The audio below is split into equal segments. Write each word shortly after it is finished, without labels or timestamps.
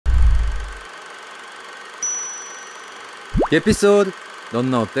예삐소드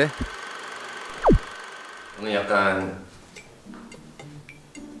넌 나 어때? 오늘 약간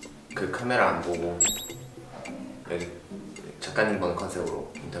그 카메라 안 보고 여기 작가님 번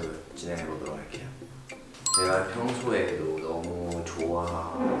컨셉으로 인터뷰 진행해 보도록 할게요. 제가 평소에도 너무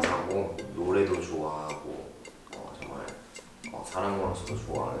좋아하고 노래도 좋아하고 정말 사람으로서도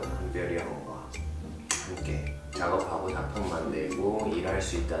좋아하는 한별이 형과 함께 작업하고 작품 만들고 일할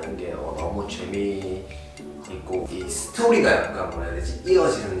수 있다는 게 너무 재미있고 이 스토리가 약간 뭐라 해야 되지?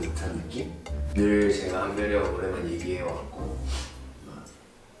 이어지는 듯한 느낌? 늘 제가 한별이 형 노래만 얘기해왔고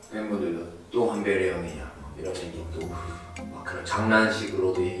팬분들도 또 한별이 형이냐 이런 얘기 또 막 그런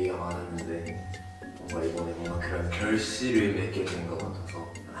장난식으로도 얘기가 많았는데 뭔가 이번에 뭔가 그런 결실을 맺게 된 것 같아서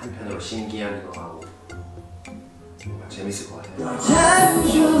한편으로 신기하기도 하고 뭔가 재밌을 것 같아요.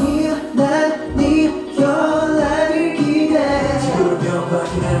 하루종일 난 네 연락을 기다려 시끄러운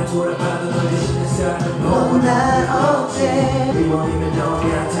밖이나 돌아봐도 널 대신해 사는 너나 어때 이번이면 너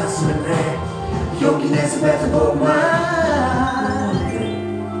같았으면 해 용기 내서 뱉어보마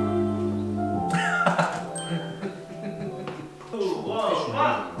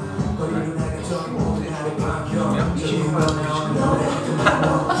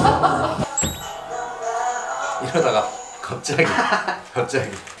이러다가 갑자기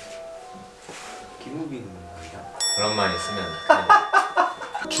김우빈 그런 말 있으면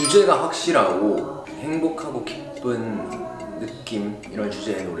주제가 확실하고 행복하고 기쁜 느낌 이런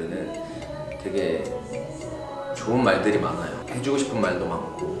주제의 노래는 되게 좋은 말들이 많아요. 해주고 싶은 말도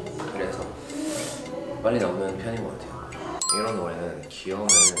많고 그래서 빨리 나오는 편인 것 같아요. 이런 노래는 귀여움을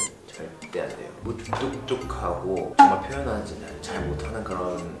절대 안 돼요. 무뚝뚝하고 정말 표현하지 잘 못하는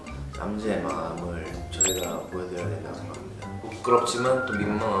그런 남자의 마음을 저희가 보여드려야 된다고 생각합니다. 부끄럽지만 또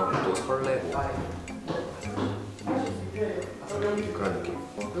민망하고 또 설레고 그런 느낌.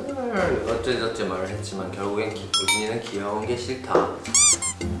 어쩌저쩌 말을 했지만 결국엔 우진이는 귀여운 게 싫다.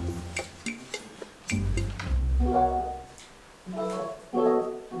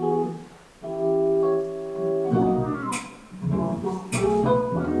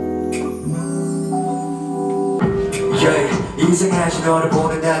 인생 하시 너를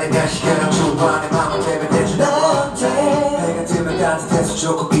보는 날에 다시 가는 좋아하는 마음을 대변해준 너한테 해가 뜨면 따뜻해서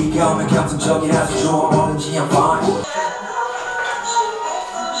좋고 비가 오면 감성적이라서 좋아 뭐든지 I'm fine.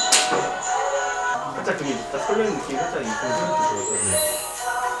 살짝 되게 설레는 느낌이 살짝 있어요.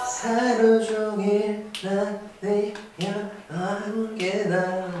 하루종일 난 내야만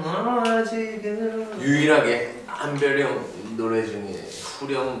깨달아 지금 유일하게 한별이 형 노래 중에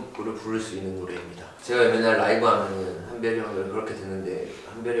후렴구를 부를 수 있는 노래입니다. 제가 맨날 라이브 하면은 한별이 형 노래 그렇게 듣는데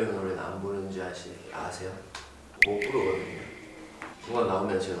한별이 형 노래는 안 부르는지 아세요? 못 부르거든요. 누가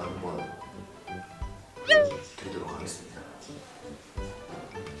나오면 제가 한번 드리도록 하겠습니다.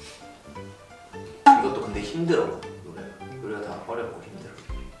 이것도 근데 힘들어. 노래가 다 어렵고 힘들어.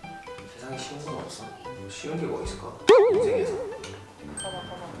 세상에 쉬운 건 없어. 쉬운 게 뭐 있을까? 인생에서.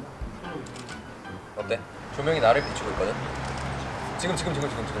 어때? 조명이 나를 비추고 있거든? 지금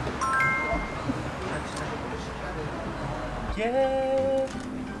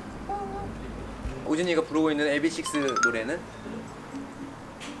우진이가 부르고 있는 에이비식스 노래는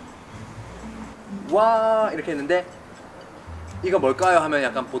와 이렇게 했는데 이거 뭘까요? 하면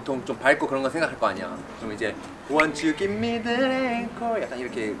약간 보통 좀 밝고 그런 거 생각할 거 아니야. 좀 이제 Want you give me the anchor 약간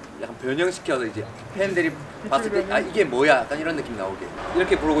이렇게 약간 변형시켜서 이제 팬들이 봤을 때 아 이게 뭐야? 약간 이런 느낌 나오게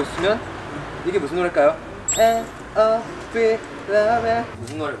이렇게 부르고 있으면 이게 무슨 노래일까요?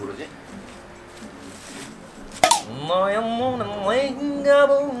 무슨 노래 부르지? 너의 몸은 왠가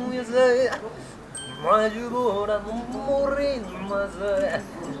보여서 마주보라 눈물이 남아서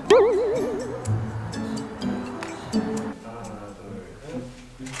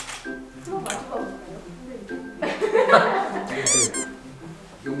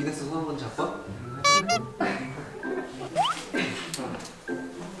용기 내서 손 한번 잡아?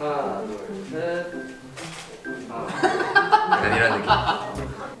 하나 둘 셋 약간 이런 느낌.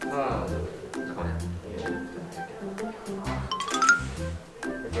 하나 둘 잠깐만요.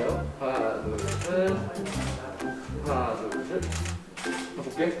 할게요. 하나 둘 셋 하나 둘 셋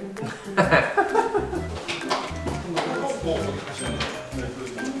볼게.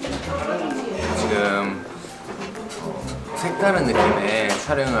 지금 색다른 느낌의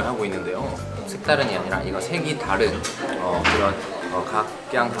촬영을 하고 있는데요. 색다른이 아니라 이거 색이 다른 그런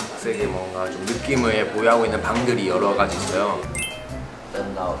각양각색의 뭔가 좀 느낌을 보유하고 있는 방들이 여러 가지 있어요.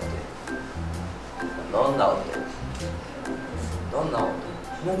 넌 나 어때? 넌 나 어때? 넌 나 어때?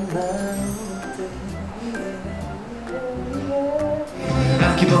 넌 나 어때?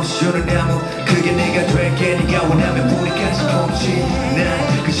 아낌없이 주는 나무 그게 내가 될게 네가 원하면 우리까지 봄지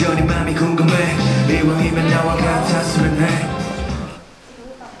난 그저 네 맘이 궁금해 이왕이면 나와 같았으면 해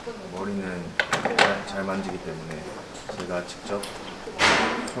잘 만지기 때문에 제가 직접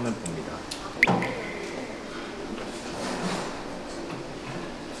손을 봅니다.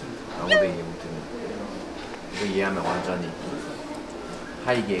 아무도 이해 못했네. 이거 이해하면 완전히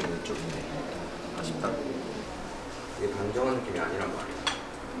하이게임을 쪽인데 아쉽다. 이게 단정한 느낌이 아니란 말이야.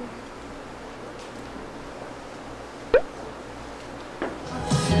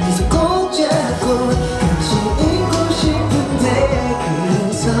 이제 꼭 잡고 같이 있고 싶은데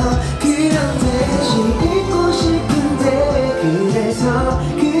그래서 그런데 같이 있고 싶은데 그래서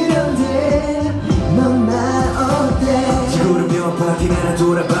그런데 넌 나 어때 지구를 몇 바퀴나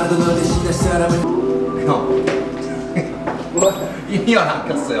돌아봐도 너 대신할 사람은 형. 이미 안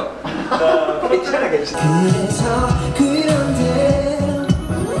꼈어요. 괜찮아. 그래서 그런데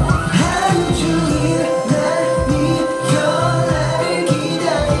하루 종일 난네 전화를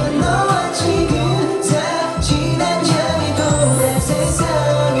기다려 너와 지금 다 지난 잠이 돌아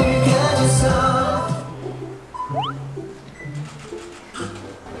세상을 가졌어.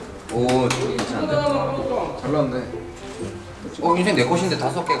 오, 괜찮은데? 잘 나왔네. 인생 내 컷인데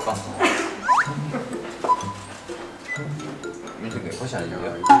 5개 깠어. 인생 내 컷이 아니에요?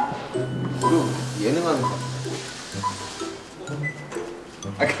 그리고 예능하는 거.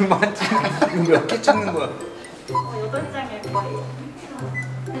 아, 그만 찍는 몇 개 찍는 거야? 8장일 거예요.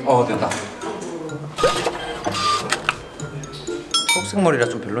 됐다. 초록색 머리라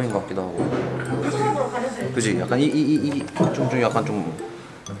좀 별로인 것 같기도 하고. 그지? 약간 좀 약간 좀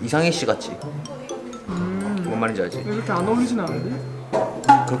이상해 씨 같지? 뭔 말인지 알지? 이렇게 안 어울리진 않은데?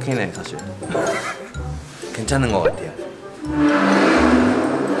 그렇긴 해 사실. 괜찮은 것 같아요.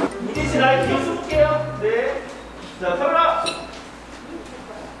 우진 씨 나의 기호수 볼게요. 네. 자, 카메라.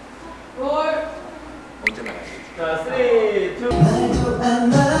 언제 나가요? 자, 3, 2. 말도 안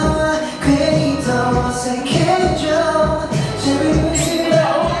나와 괜히 더 어색해져 재밌는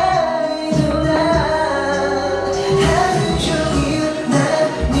시간에도 난 하루 종일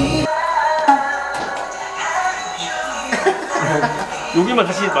난네 여기만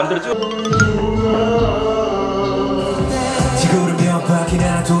다시 만들어줘. 지구를 몇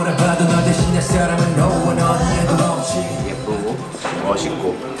바퀴나 돌아봐도 너 대신할 사람은 너와 너희에도 없지 예쁘고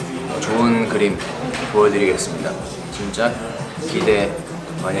멋있고 좋은 그림 보여드리겠습니다. 진짜 기대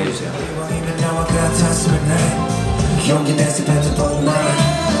많이 해주세요. 너와 같았으면 해 용기 내서 뱉어본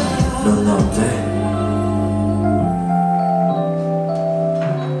말넌 어때